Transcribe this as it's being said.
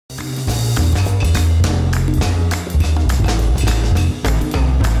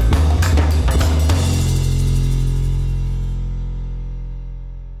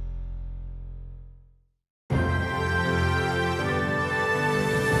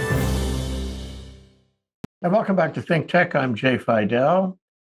And welcome back to ThinkTech. I'm Jay Fidell.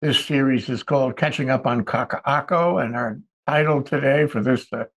 This series is called Catching Up on Kakaako, and our title today for this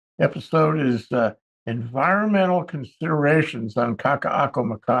episode is Environmental Considerations on Kakaako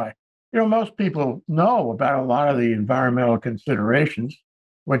Makai. Most people know about a lot of the environmental considerations.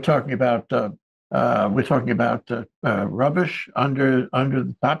 We're talking about rubbish under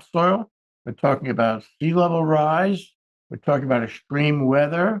the topsoil. We're talking about sea level rise. We're talking about extreme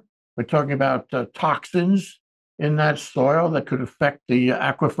weather. We're talking about toxins in that soil that could affect the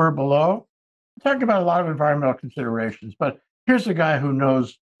aquifer below. We're talking about a lot of environmental considerations, but here's a guy who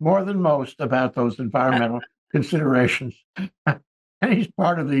knows more than most about those environmental considerations. And he's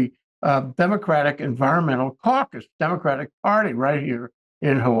part of the Democratic Environmental Caucus, Democratic Party right here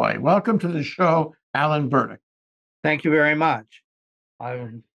in Hawaii. Welcome to the show, Alan Burdick. Thank you very much.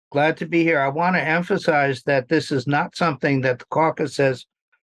 I'm glad to be here. I want to emphasize that this is not something that the caucus has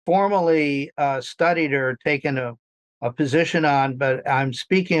formally studied or taken a position on, but I'm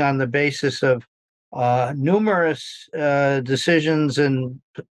speaking on the basis of numerous decisions and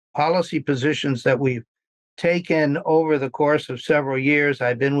policy positions that we've taken over the course of several years.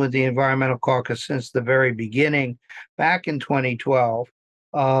 I've been with the Environmental Caucus since the very beginning, back in 2012,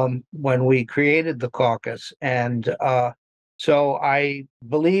 when we created the caucus. And so I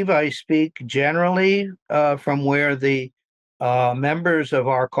believe I speak generally from where the members of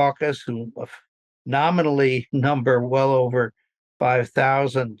our caucus, who nominally number well over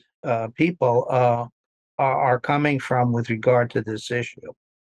 5,000 people, are coming from with regard to this issue.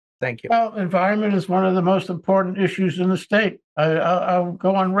 Thank you. Well, environment is one of the most important issues in the state. I'll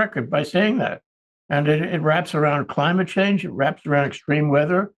go on record by saying that. And it wraps around climate change, it wraps around extreme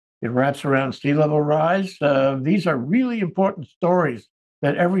weather, it wraps around sea level rise. These are really important stories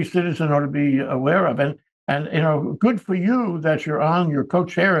that every citizen ought to be aware of. And good for you that you're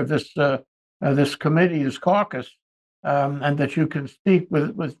co-chair of this committee, this caucus, and that you can speak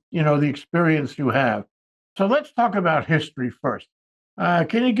with the experience you have. So let's talk about history first.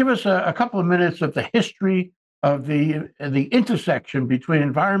 Can you give us a couple of minutes of the history of the intersection between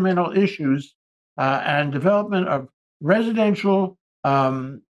environmental issues and development of residential,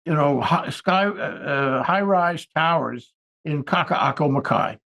 high-rise towers in Kakaako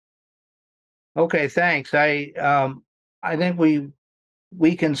Makai? Okay, thanks. I think we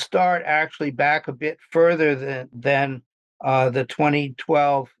can start actually back a bit further than the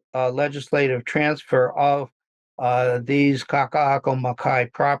 2012 legislative transfer of these Kakaako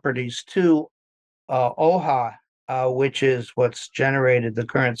Makai properties to OHA, which is what's generated the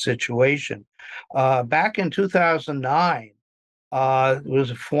current situation. Back in 2009, there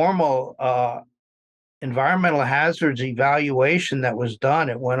was a formal environmental hazards evaluation that was done.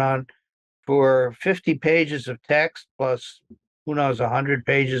 It went on for 50 pages of text plus, who knows, 100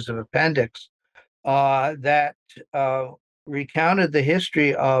 pages of appendix that recounted the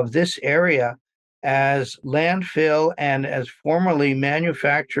history of this area as landfill and as formerly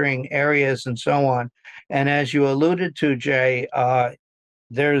manufacturing areas and so on. And as you alluded to, Jay,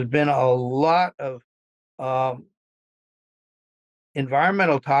 there's been a lot of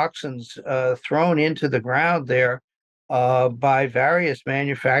environmental toxins thrown into the ground there by various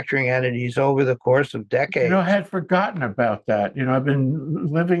manufacturing entities over the course of decades. I had forgotten about that. I've been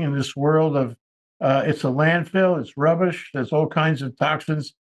living in this world of it's a landfill, it's rubbish, there's all kinds of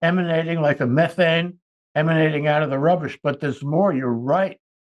toxins emanating like a methane emanating out of the rubbish. But there's more, you're right.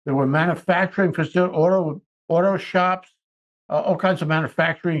 There were manufacturing facilities, auto shops, all kinds of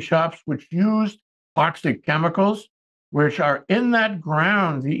manufacturing shops which used toxic chemicals, which are in that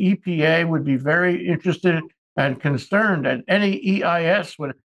ground. The EPA would be very interested and concerned, and any EIS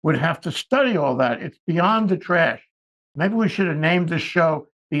would have to study all that. It's beyond the trash. Maybe we should have named this show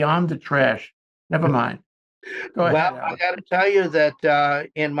Beyond the Trash. Never mind. Go ahead. Well, I got to tell you that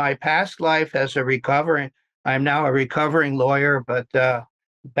in my past life as I'm now a recovering lawyer, but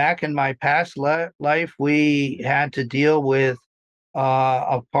back in my past life, we had to deal with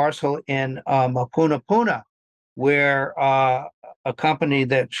a parcel in Mapunapuna, where a company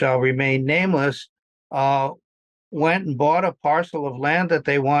that shall remain nameless went and bought a parcel of land that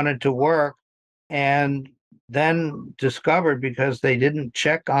they wanted to work, and then discovered, because they didn't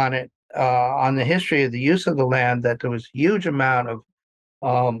check on it, on the history of the use of the land, that there was a huge amount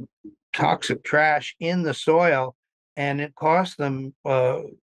of toxic trash in the soil, and it cost them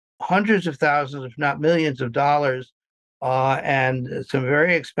hundreds of thousands, if not millions of dollars, and some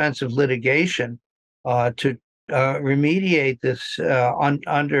very expensive litigation to remediate this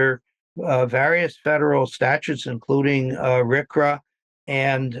under various federal statutes, including RCRA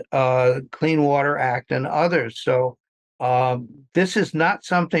and Clean Water Act and others. So this is not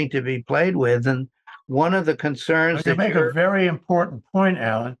something to be played with. And one of the concerns You that make a very important point,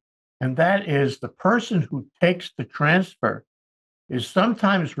 Alan, and that is the person who takes the transfer is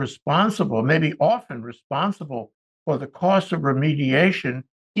sometimes responsible, maybe often responsible for the cost of remediation,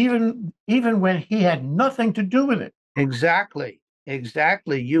 even when he had nothing to do with it.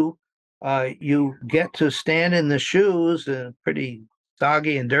 exactly you get to stand in the shoes, pretty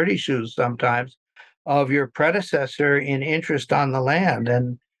soggy and dirty shoes sometimes, of your predecessor in interest on the land,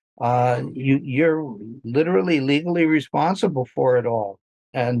 and you're literally legally responsible for it all.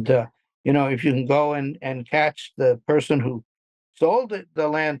 And if you can go and catch the person who sold the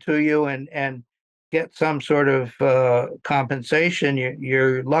land to you and get some sort of compensation,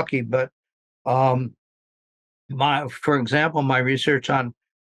 you're lucky. But um, for example, my research on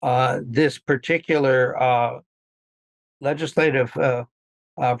this particular legislative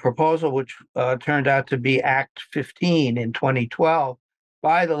proposal, which turned out to be Act 15 in 2012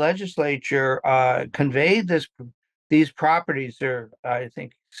 by the legislature, conveyed these properties, there I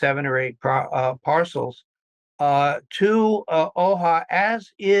think 7 or 8 parcels, to OHA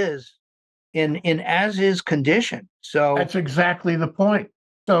as is, in as is condition. So That's exactly the point.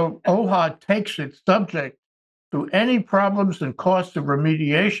 So OHA takes it subject to any problems and costs of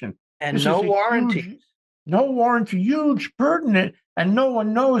remediation. and This no is a warranties. huge, no warranty, huge burden, and no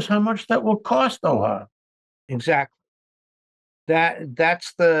one knows how much that will cost OHA. Exactly. That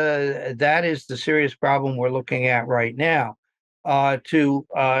is the serious problem we're looking at right now. To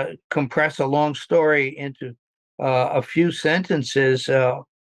compress a long story into a few sentences,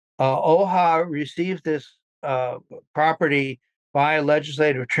 OHA received this property by a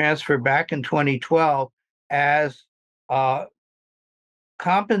legislative transfer back in 2012 as uh,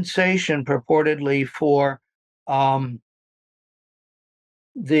 compensation purportedly for um,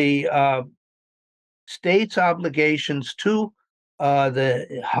 the state's obligations to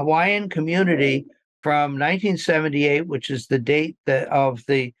the Hawaiian community from 1978, which is the date of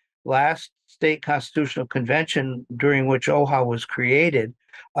the last state constitutional convention during which OHA was created,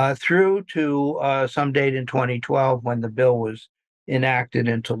 through to some date in 2012 when the bill was enacted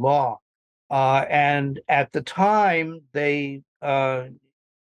into law. And at the time, they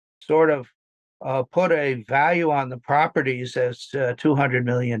sort of put a value on the properties as $200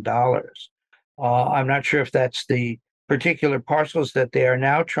 million. I'm not sure if that's the particular parcels that they are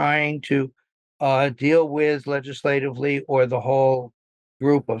now trying to deal with legislatively, or the whole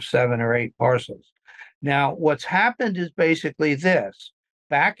group of 7 or 8 parcels. Now, what's happened is basically this.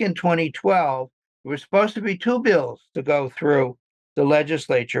 Back in 2012, there were supposed to be 2 bills to go through the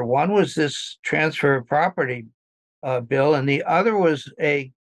legislature. One was this transfer of property bill, and the other was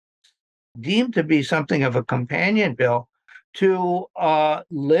a deemed to be something of a companion bill to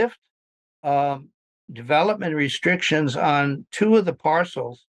lift um, development restrictions on 2 of the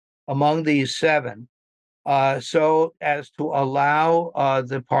parcels among these 7, so as to allow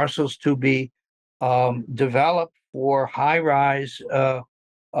the parcels to be developed for high-rise,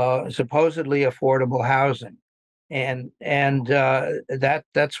 supposedly affordable housing. And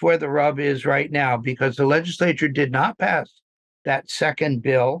that's where the rub is right now, because the legislature did not pass that second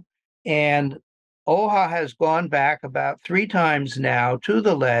bill, and OHA has gone back about 3 times now to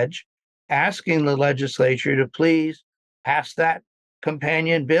the ledge, asking the legislature to please pass that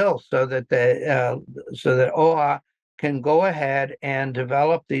companion bill so that OHA can go ahead and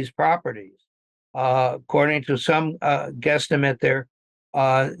develop these properties. According to some guesstimate,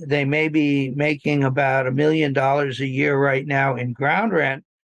 they may be making about $1 million a year right now in ground rent,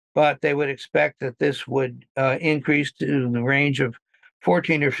 but they would expect that this would increase to the range of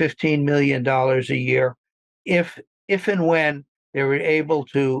 14 or 15 million dollars a year if and when they were able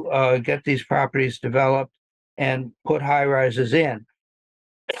to get these properties developed and put high rises in.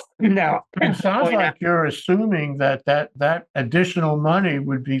 Now, It sounds like you're assuming that additional money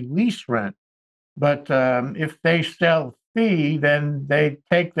would be lease rent, but if they sell fee, then they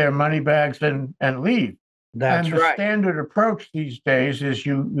take their money bags and leave. that's And the right. standard approach these days is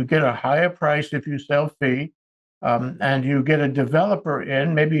you get a higher price if you sell fee, and you get a developer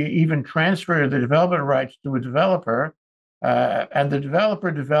in, maybe even transfer the development rights to a developer, and the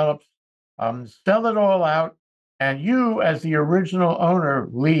developer develops, sell it all out, and you, as the original owner,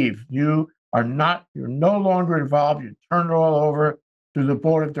 leave. You're no longer involved. You turn it all over to the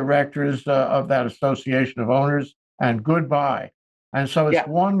board of directors of that association of owners, and goodbye. And so it's Yeah.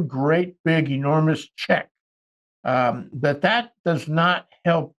 one great, big, enormous check. That does not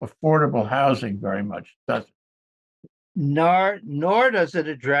help affordable housing very much, does it? Nor does it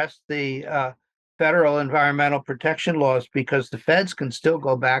address the federal environmental protection laws, because the feds can still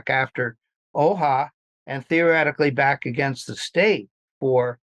go back after OHA and theoretically back against the state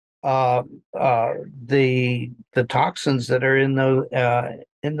for uh, the toxins that are in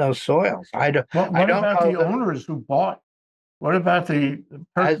those soils. I What don't about know the that owners who bought? What about the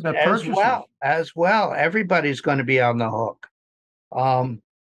as purchasers? everybody's going to be on the hook. Um,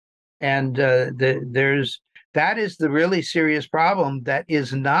 and there's that is the really serious problem that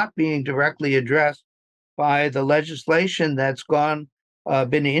is not being directly addressed by the legislation that's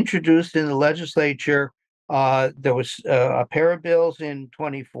been introduced in the legislature. There was a pair of bills in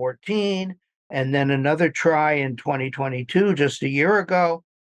 2014, and then another try in 2022, just a year ago.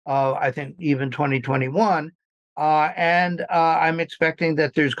 I think even 2021, and I'm expecting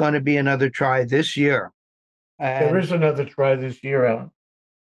that there's going to be another try this year, There and is another try this year, Alan.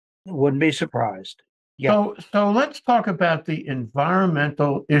 wouldn't be surprised. Yeah. So let's talk about the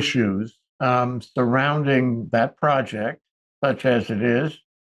environmental issues surrounding that project, such as it is,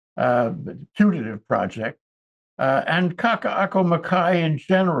 putative project, and Kakaako Makai in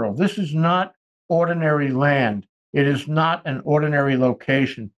general. This is not ordinary land. It is not an ordinary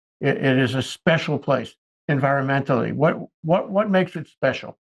location. It is a special place environmentally. What makes it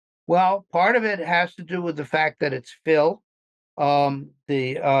special? Well, part of it has to do with the fact that it's fill.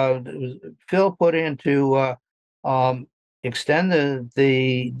 The fill put into um, extend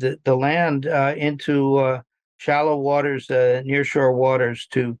the land into shallow waters, nearshore waters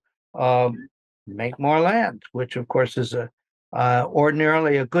to um, make more land, which of course is a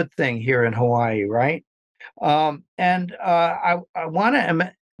ordinarily a good thing here in Hawaii, right? And I want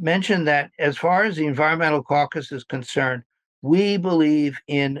to mention that as far as the Environmental Caucus is concerned, we believe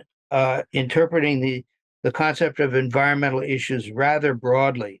in interpreting the concept of environmental issues rather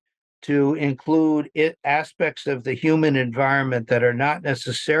broadly to include aspects of the human environment that are not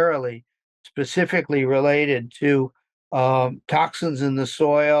necessarily specifically related to toxins in the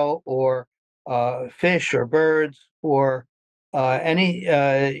soil or fish or birds or any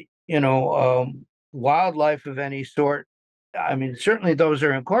wildlife of any sort. I mean, certainly those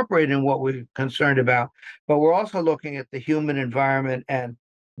are incorporated in what we're concerned about, but we're also looking at the human environment and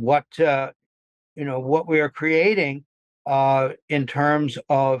what what we are creating in terms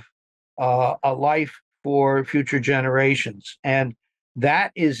of a life for future generations, and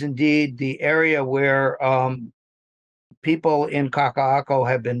that is indeed the area where people in Kakaako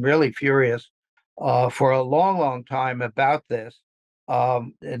have been really furious for a long, long time about this.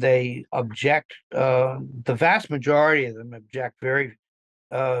 They object, the vast majority of them object very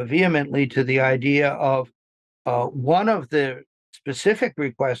vehemently to the idea of one of the specific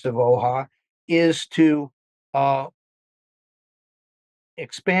requests of OHA is to uh,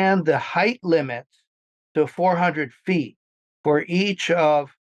 expand the height limits to 400 feet for each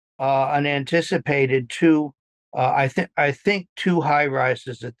of an anticipated two. I think two high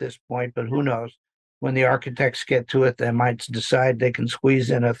rises at this point, but who knows? When the architects get to it, they might decide they can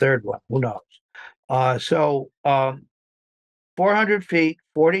squeeze in a third one. Who knows? So 400 feet,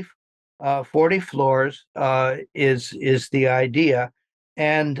 40 floors is the idea.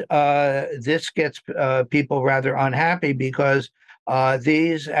 And this gets people rather unhappy because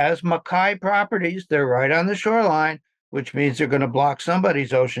these, as Makai properties, they're right on the shoreline, which means they're going to block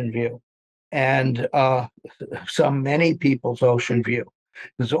somebody's ocean view and many people's ocean view.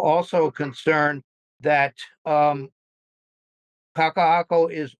 There's also a concern that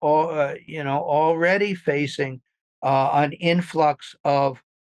Kakaako is already facing an influx of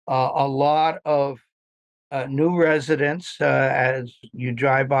a lot of new residents. As you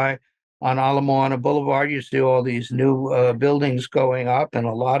drive by on Ala Moana Boulevard, you see all these new buildings going up, and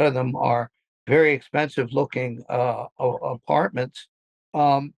a lot of them are very expensive looking apartments.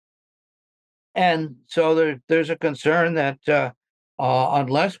 Um, and so there's a concern that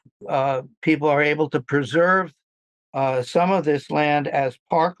unless people are able to preserve some of this land as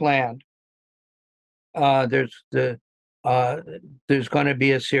parkland, uh, there's the there's going to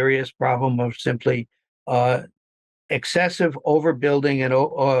be a serious problem of simply uh, excessive overbuilding and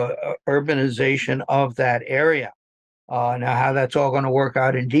urbanization of that area. Now, how that's all going to work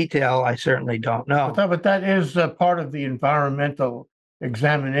out in detail, I certainly don't know. But that is part of the environmental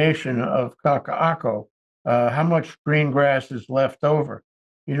examination of Kakaako. How much green grass is left over?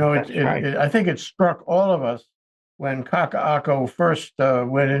 You know, That's right. I think it struck all of us when Kakaako first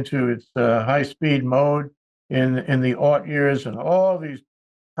went into its high-speed mode in the aught years, and all these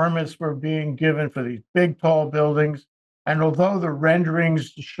permits were being given for these big, tall buildings. And although the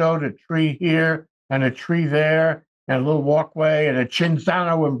renderings showed a tree here and a tree there, and a little walkway and a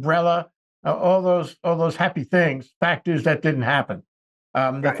Chinzano umbrella, all those happy things. Fact is that didn't happen.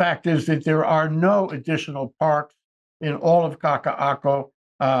 The Right. fact is that there are no additional parks in all of Kakaako.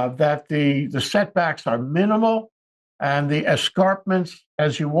 That the setbacks are minimal, and the escarpments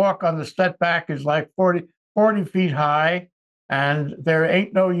as you walk on the setback is like 40 feet high, and there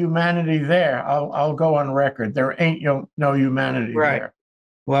ain't no humanity there. I'll go on record. There ain't no humanity Right. there.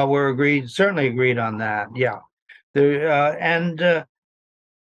 Well, we're certainly agreed on that. Yeah.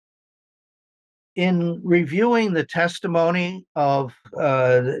 In reviewing the testimony of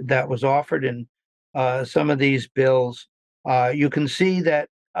that was offered in some of these bills, you can see that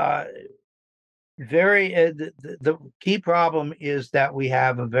the key problem is that we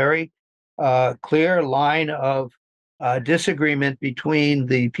have a very clear line of disagreement between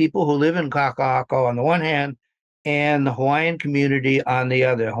the people who live in Kakaako on the one hand and the Hawaiian community on the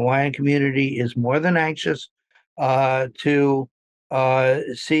other. The Hawaiian community is more than anxious to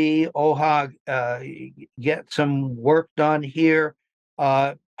see OHA get some work done here,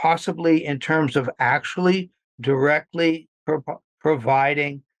 possibly in terms of actually directly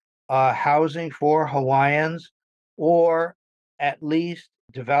providing housing for Hawaiians, or at least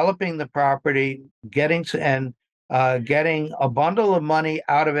developing the property, getting a bundle of money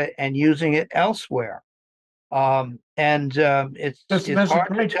out of it and using it elsewhere. It's There's a hard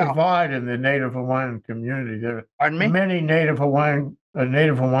to great tell. divide in the Native Hawaiian community. There Pardon are me? many Native Hawaiians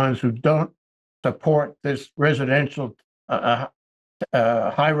who don't support this residential high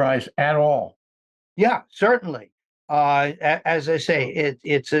rise at all. Yeah, certainly. As I say,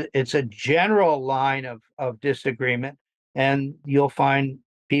 it's a general line of disagreement, and you'll find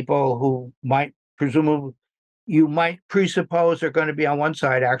people who you might presuppose are going to be on one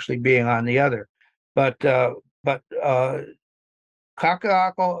side actually being on the other. But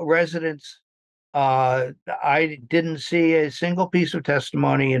Kakaako residents, I didn't see a single piece of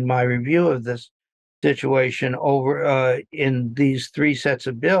testimony in my review of this situation over in these three sets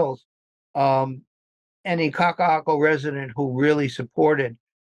of bills. Any Kakaako resident who really supported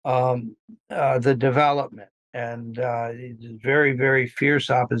the development, and very, very fierce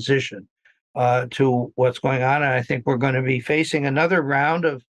opposition to what's going on. And I think we're going to be facing another round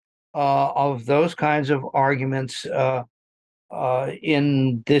of those kinds of arguments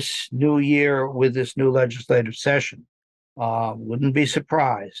in this new year with this new legislative session. Wouldn't be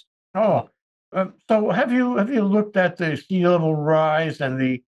surprised. So have you looked at the sea level rise and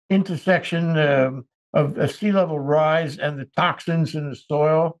the intersection of sea level rise and the toxins in the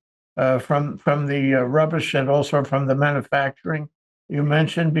soil from the rubbish and also from the manufacturing you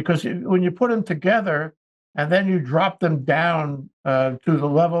mentioned? Because when you put them together and then you drop them down to the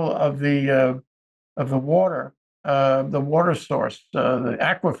level of the water, the water source, the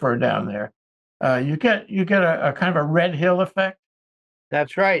aquifer down there, you get a kind of a Red Hill effect.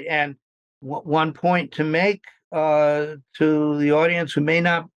 That's right. And one point to make to the audience who may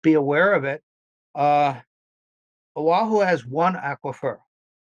not be aware of it, Oahu has one aquifer.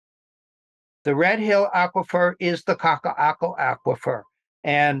 The Red Hill aquifer is the Kakaako aquifer.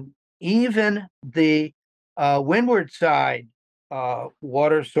 And even the windward side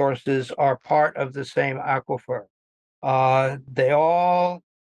water sources are part of the same aquifer. They all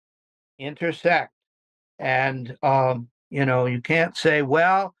intersect. And, you can't say,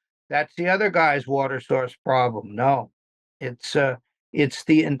 well, that's the other guy's water source problem. No, it's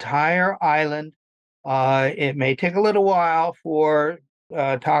the entire island. It may take a little while for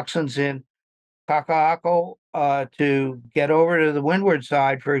toxins in Kakaako to get over to the windward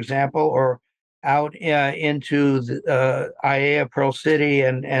side, for example, or out into the Aiea, Pearl City,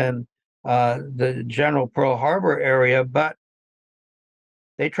 and the general Pearl Harbor area, but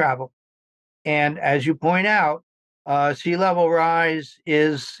they travel. And as you point out, sea level rise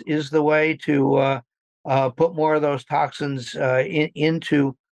is the way to put more of those toxins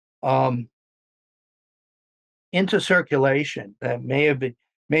into circulation that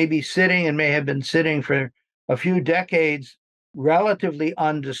may be sitting and may have been sitting for a few decades, relatively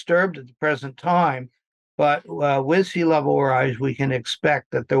undisturbed at the present time. But with sea level rise, we can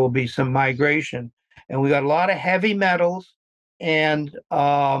expect that there will be some migration, and we got a lot of heavy metals and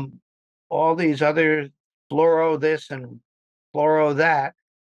all these other fluoro this and fluoro that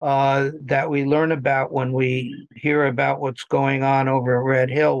that we learn about when we hear about what's going on over at Red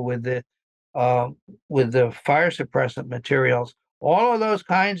Hill with the fire suppressant materials. All of those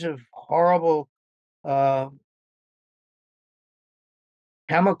kinds of horrible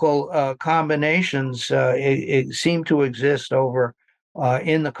chemical combinations it seem to exist over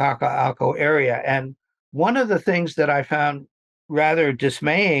in the Kakaako area. And one of the things that I found rather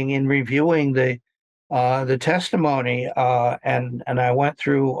dismaying in reviewing the testimony, and I went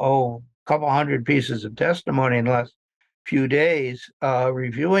through a couple hundred pieces of testimony in the last few days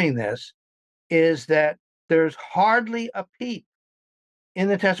reviewing this, is that there's hardly a peep in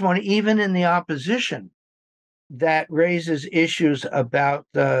the testimony, even in the opposition, that raises issues about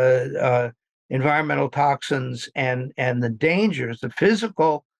the environmental toxins and the dangers, the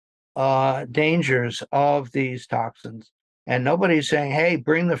physical dangers of these toxins. And nobody's saying, "Hey,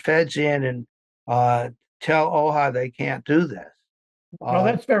 bring the feds in and tell OHA they can't do this." Well,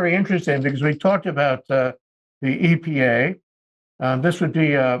 that's very interesting because we talked about the EPA. This would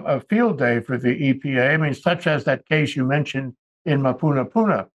be a field day for the EPA. I mean, such as that case you mentioned in Mapuna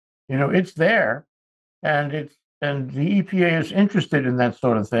Puna. You know, it's there, and the EPA is interested in that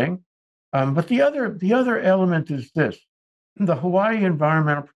sort of thing. But the other element is this: the Hawaii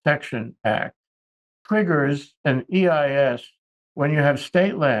Environmental Protection Act triggers an EIS when you have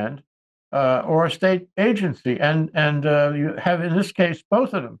state land or a state agency, and you have in this case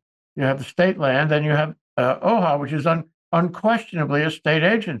both of them. You have the state land, and you have OHA, which is unquestionably a state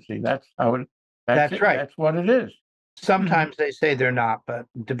agency. That's how it. That's That's it. right. That's what it is. Sometimes they say they're not, but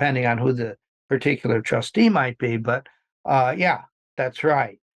depending on who the particular trustee might be. But yeah, that's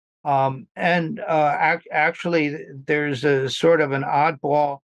right. And actually, there's a sort of an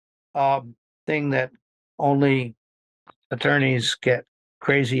oddball thing that only attorneys get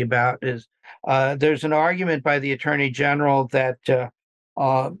crazy about is there's an argument by the attorney general that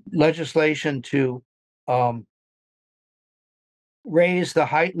legislation to um, raise the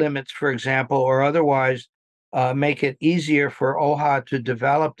height limits, for example, or otherwise make it easier for OHA to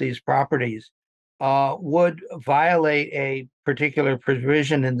develop these properties would violate a particular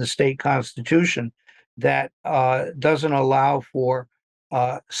provision in the state constitution that doesn't allow for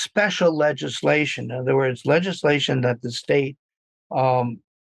special legislation. In other words, legislation that the state um,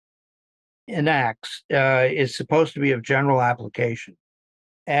 enacts is supposed to be of general application.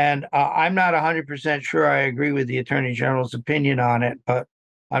 And I'm not 100% sure I agree with the Attorney General's opinion on it, but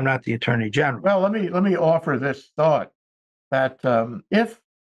I'm not the Attorney General. Well, let me offer this thought that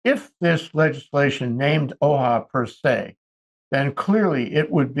if this legislation named OHA per se, then clearly it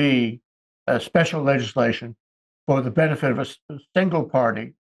would be a special legislation for the benefit of a single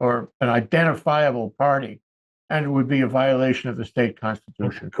party or an identifiable party, and it would be a violation of the state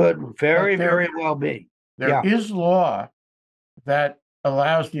constitution. It could very, But very well be. There is law that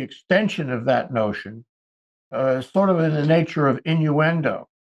allows the extension of that notion, sort of in the nature of innuendo.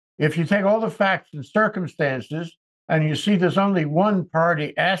 If you take all the facts and circumstances and you see there's only one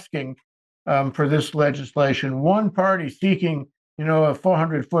party asking for this legislation, one party seeking, a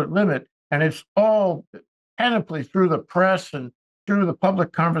 400-foot limit, and it's all panoply through the press and through the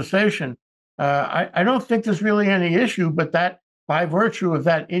public conversation, I don't think there's really any issue, but that by virtue of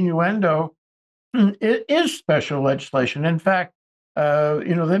that innuendo, it is special legislation. In fact,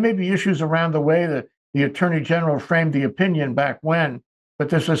 there may be issues around the way that the Attorney General framed the opinion back when, but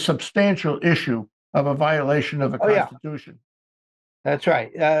there's a substantial issue of a violation of the Constitution. Yeah. That's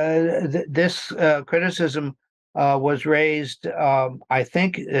right. This criticism was raised, I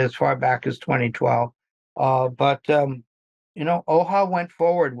think, as far back as 2012. But OHA went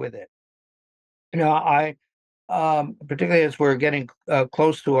forward with it. I particularly as we're getting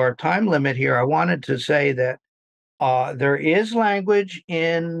close to our time limit here, I wanted to say that there is language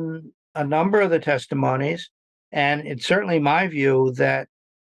in a number of the testimonies, and it's certainly my view that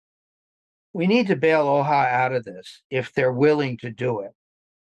we need to bail OHA out of this if they're willing to do it.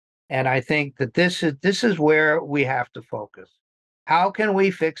 And I think that this is where we have to focus. How can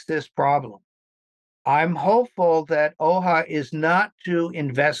we fix this problem? I'm hopeful that OHA is not too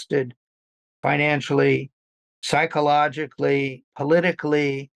invested financially, psychologically,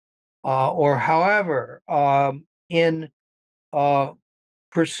 politically, or however, in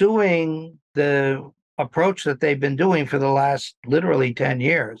pursuing the approach that they've been doing for the last literally 10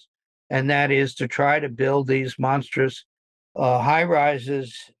 years. And that is to try to build these monstrous high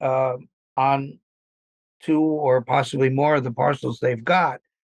rises on two or possibly more of the parcels they've got,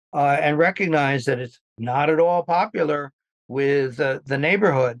 and recognize that it's not at all popular with the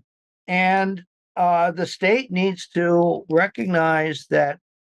neighborhood. And the state needs to recognize that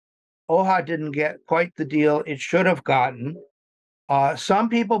OHA didn't get quite the deal it should have gotten. Some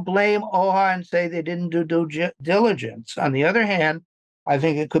people blame OHA and say they didn't do due diligence. On the other hand, I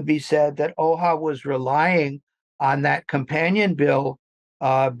think it could be said that OHA was relying on that companion bill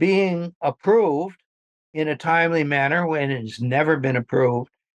being approved in a timely manner when it's never been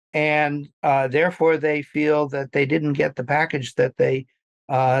approved. And therefore, they feel that they didn't get the package that they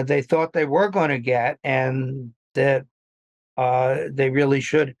thought they were going to get, and that they really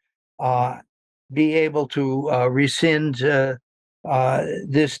should be able to rescind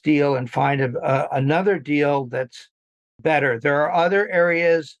this deal and find another deal that's better. There are other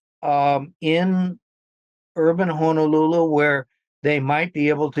areas in urban Honolulu where they might be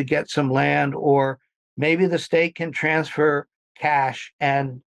able to get some land or maybe the state can transfer cash,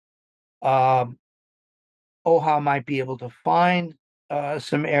 and um, OHA might be able to find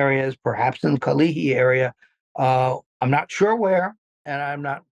some areas, perhaps in the Kalihi area. I'm not sure where, and I'm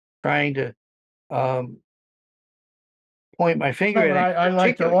not trying to um, point my finger No, at but any I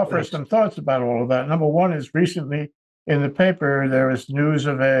like to particular offer place. some thoughts about all of that. Number one is recently in the paper, there was news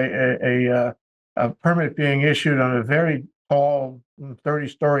of a permit being issued on a very tall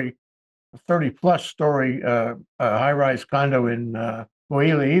 30 plus story high-rise condo in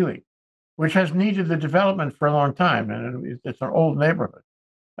Mo'iliili, which has needed the development for a long time. And it's an old neighborhood.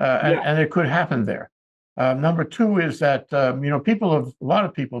 Yeah, And it could happen there. Number two is that a lot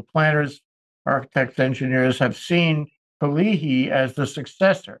of people, planners, architects, engineers, have seen Kalihi as the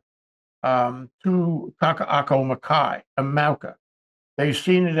successor to Kakaako Makai, Mauka. They've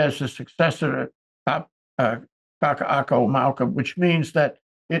seen it as the successor to uh, Kakaako Mauka, which means that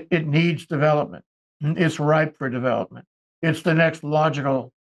it needs development. It's ripe for development. It's the next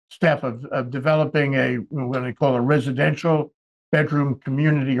logical step of developing what they call a residential bedroom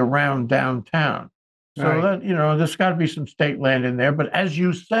community around downtown. So right, that, there's got to be some state land in there. But as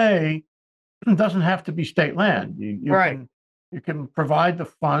you say, it doesn't have to be state land. right, You can provide the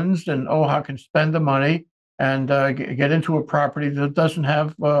funds, and OHA can spend the money and get into a property that doesn't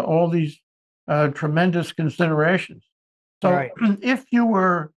have all these tremendous considerations. So, right. if you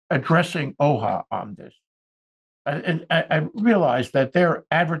were addressing OHA on this, and I realize that they're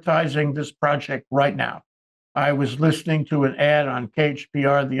advertising this project right now. I was listening to an ad on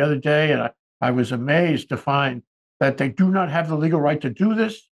KHPR the other day, and I was amazed to find that they do not have the legal right to do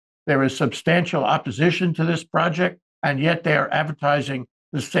this. There is substantial opposition to this project, and yet they are advertising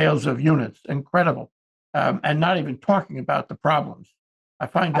the sales of units. Incredible. And not even talking about the problems. I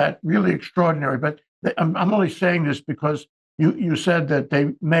find that really extraordinary. But I'm only saying this because you said that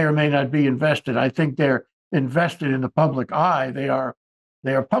they may or may not be invested. I think they're invested in the public eye. They are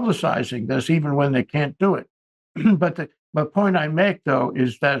publicizing this even when they can't do it. But the point I make, though,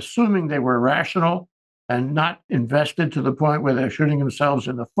 is that assuming they were rational and not invested to the point where they're shooting themselves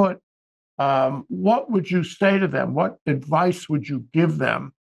in the foot, what would you say to them? What advice would you give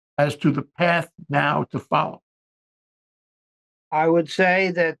them as to the path now to follow? I would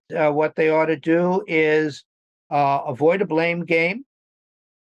say that what they ought to do is avoid a blame game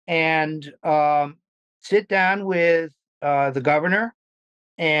and sit down with the governor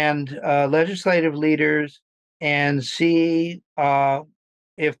and legislative leaders and see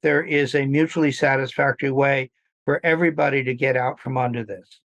if there is a mutually satisfactory way for everybody to get out from under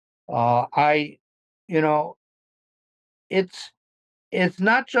this. I, you know, it's it's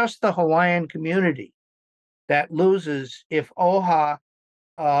not just the Hawaiian community that loses if OHA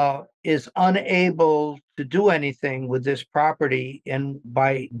is unable to do anything with this property. And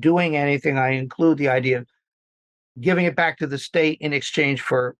by doing anything, I include the idea of giving it back to the state in exchange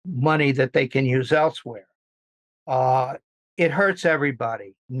for money that they can use elsewhere. Uh, it hurts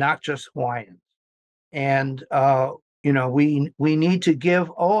everybody, not just Hawaiians. And we need to give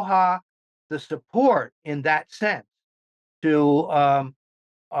OHA the support in that sense to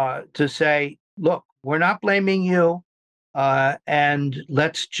say, look, we're not blaming you, and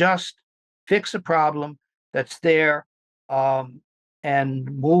let's just fix a problem that's there, and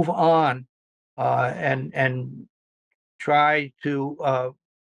move on, and try to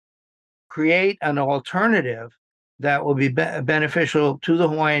create an alternative that will be beneficial to the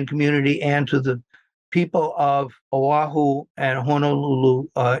Hawaiian community and to the people of Oahu and Honolulu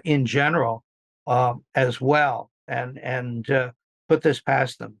in general, as well, and put this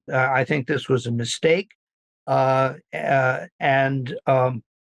past them. I think this was a mistake, and I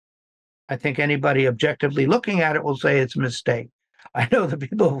think anybody objectively looking at it will say it's a mistake. I know the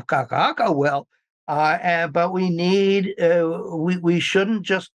people of Kakaako will, but we shouldn't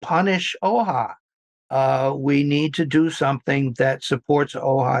just punish OHA. We need to do something that supports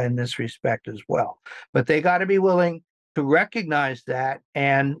OHA in this respect as well. But they got to be willing to recognize that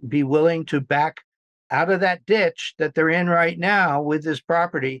and be willing to back out of that ditch that they're in right now with this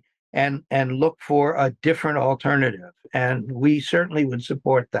property and look for a different alternative. And we certainly would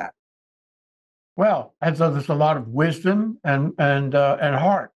support that. Well, and so there's a lot of wisdom and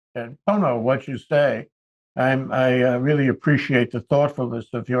heart. And Pono, what you say, I really appreciate the thoughtfulness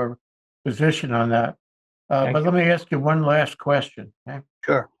of your position on that. Thank But you. let me ask you one last question. Okay?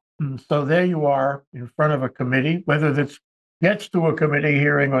 Sure. So there you are in front of a committee, whether this gets to a committee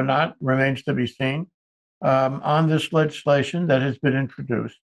hearing or not remains to be seen, on this legislation that has been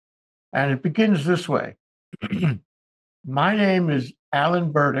introduced. And it begins this way. My name is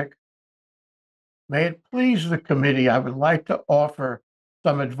Alan Burdick. May it please the committee, I would like to offer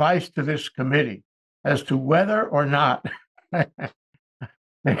some advice to this committee as to whether or not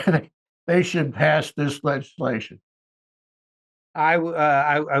they should pass this legislation. I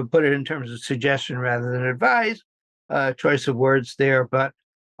put it in terms of suggestion rather than advice, choice of words there, but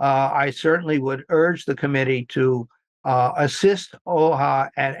I certainly would urge the committee to assist OHA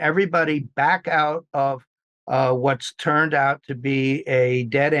and everybody back out of what's turned out to be a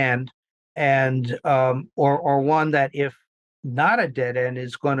dead end, and or one that, if not a dead end,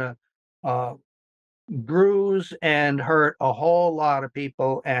 is going to bruise and hurt a whole lot of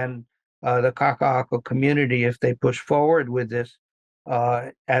people and the Kakaako community if they push forward with this,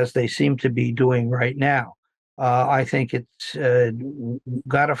 as they seem to be doing right now. I think it's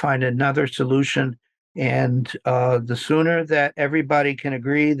got to find another solution, and the sooner that everybody can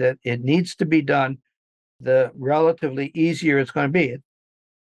agree that it needs to be done, the relatively easier it's going to be.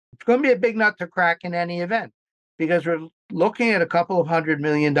 It's going to be a big nut to crack in any event, because we're looking at a couple of $100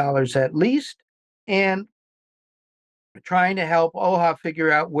 million at least, and trying to help OHA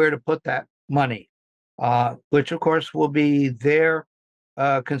figure out where to put that money, which of course will be their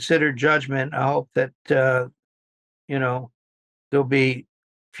considered judgment. I hope that there'll be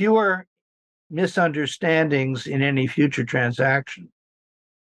fewer misunderstandings in any future transaction.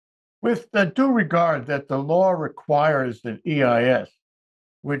 With the due regard that the law requires an EIS,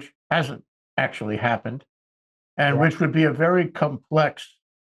 which hasn't actually happened, and which would be a very complex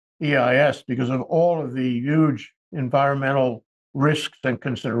EIS because of all of the huge environmental risks and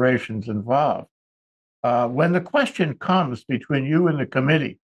considerations involved. When the question comes between you and the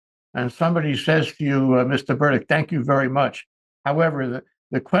committee, and somebody says to you, Mr. Burdick, thank you very much. However,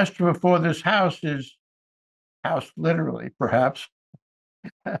 the question before this House is, House literally, perhaps,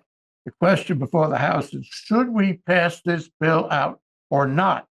 the question before the House is, should we pass this bill out or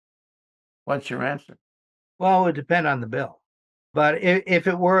not? What's your answer? Well, it would depend on the bill. But if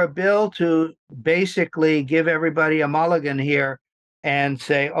it were a bill to basically give everybody a mulligan here and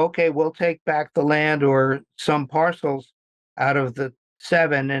say, okay, we'll take back the land or some parcels out of the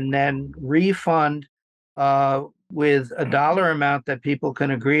 7 and then refund with a dollar amount that people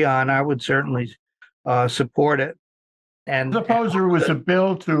can agree on, I would certainly support it. And suppose there was a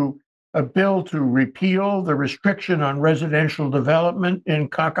bill to repeal the restriction on residential development in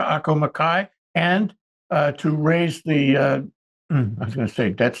Kakaako Makai and to raise the I was going to say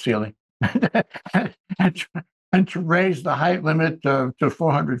debt ceiling, and to raise the height limit to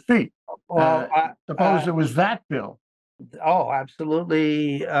 400 feet. Well, suppose it was that bill. Oh,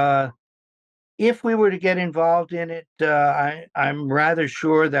 absolutely. If we were to get involved in it, I'm rather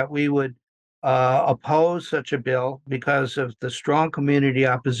sure that we would oppose such a bill because of the strong community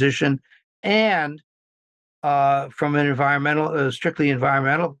opposition, and from an strictly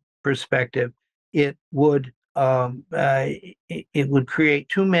environmental perspective, it would create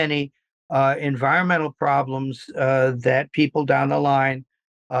too many environmental problems that people down the line,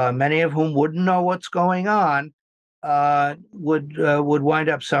 many of whom wouldn't know what's going on, would wind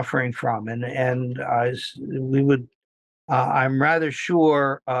up suffering from, and we would. I'm rather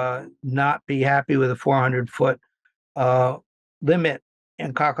sure not be happy with a 400-foot limit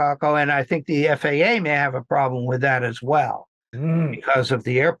in Kakaako, and I think the FAA may have a problem with that as well because of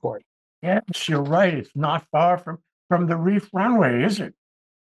the airport. Yes, you're right. It's not far from the Reef runway, is it?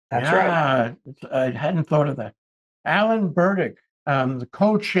 That's right. I hadn't thought of that. Alan Burdick, the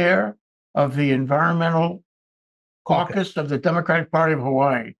co-chair of the Environmental Caucus of the Democratic Party of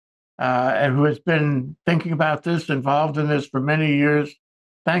Hawaii, and who has been thinking about this, involved in this for many years.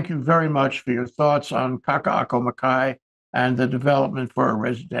 Thank you very much for your thoughts on Kakaako Makai and the development for a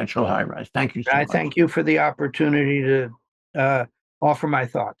residential high-rise. Thank you so much. I thank you for the opportunity to offer my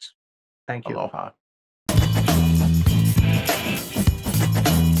thoughts. Thank you. Aloha.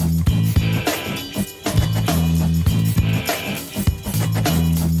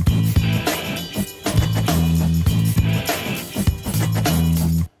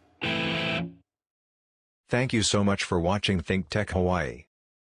 Thank you so much for watching ThinkTech Hawaii.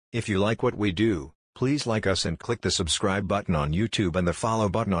 If you like what we do, please like us and click the subscribe button on YouTube and the follow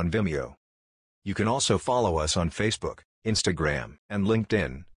button on Vimeo. You can also follow us on Facebook, Instagram, and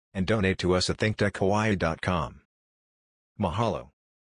LinkedIn, and donate to us at thinktechhawaii.com. Mahalo.